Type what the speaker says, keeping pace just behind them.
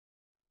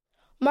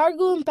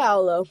Margo and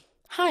Paolo.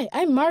 Hi,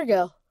 I'm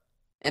Margo.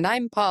 And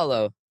I'm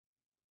Paulo.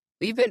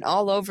 We've been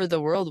all over the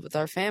world with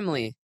our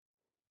family,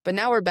 but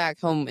now we're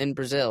back home in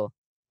Brazil.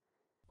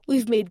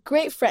 We've made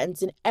great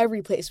friends in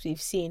every place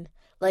we've seen,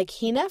 like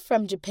Hina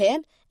from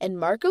Japan and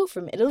Marco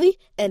from Italy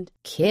and...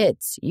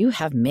 Kids, you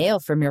have mail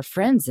from your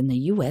friends in the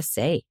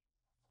USA.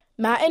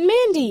 Matt and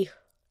Mandy.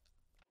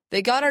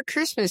 They got our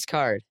Christmas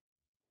card,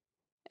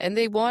 and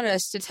they want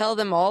us to tell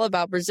them all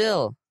about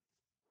Brazil.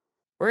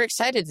 We're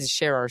excited to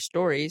share our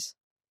stories.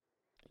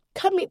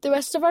 Come meet the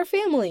rest of our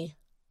family.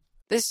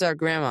 This is our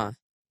grandma.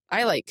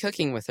 I like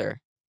cooking with her.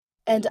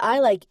 And I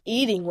like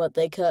eating what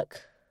they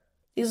cook.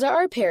 These are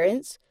our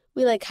parents.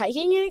 We like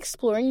hiking and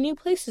exploring new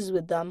places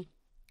with them.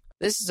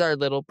 This is our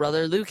little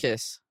brother,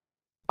 Lucas.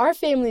 Our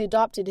family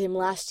adopted him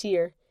last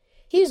year.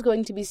 He's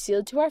going to be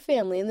sealed to our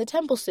family in the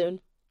temple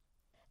soon.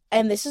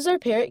 And this is our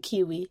parrot,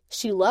 Kiwi.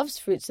 She loves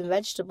fruits and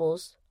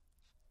vegetables.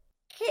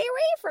 Kiwi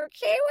for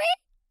Kiwi?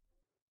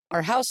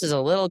 Our house is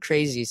a little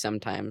crazy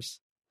sometimes.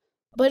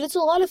 But it's a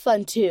lot of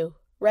fun, too.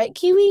 Right,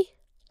 Kiwi?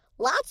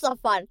 Lots of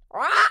fun.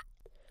 Rah!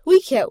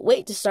 We can't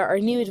wait to start our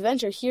new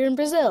adventure here in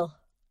Brazil.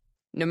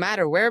 No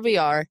matter where we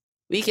are,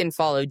 we can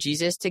follow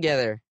Jesus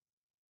together.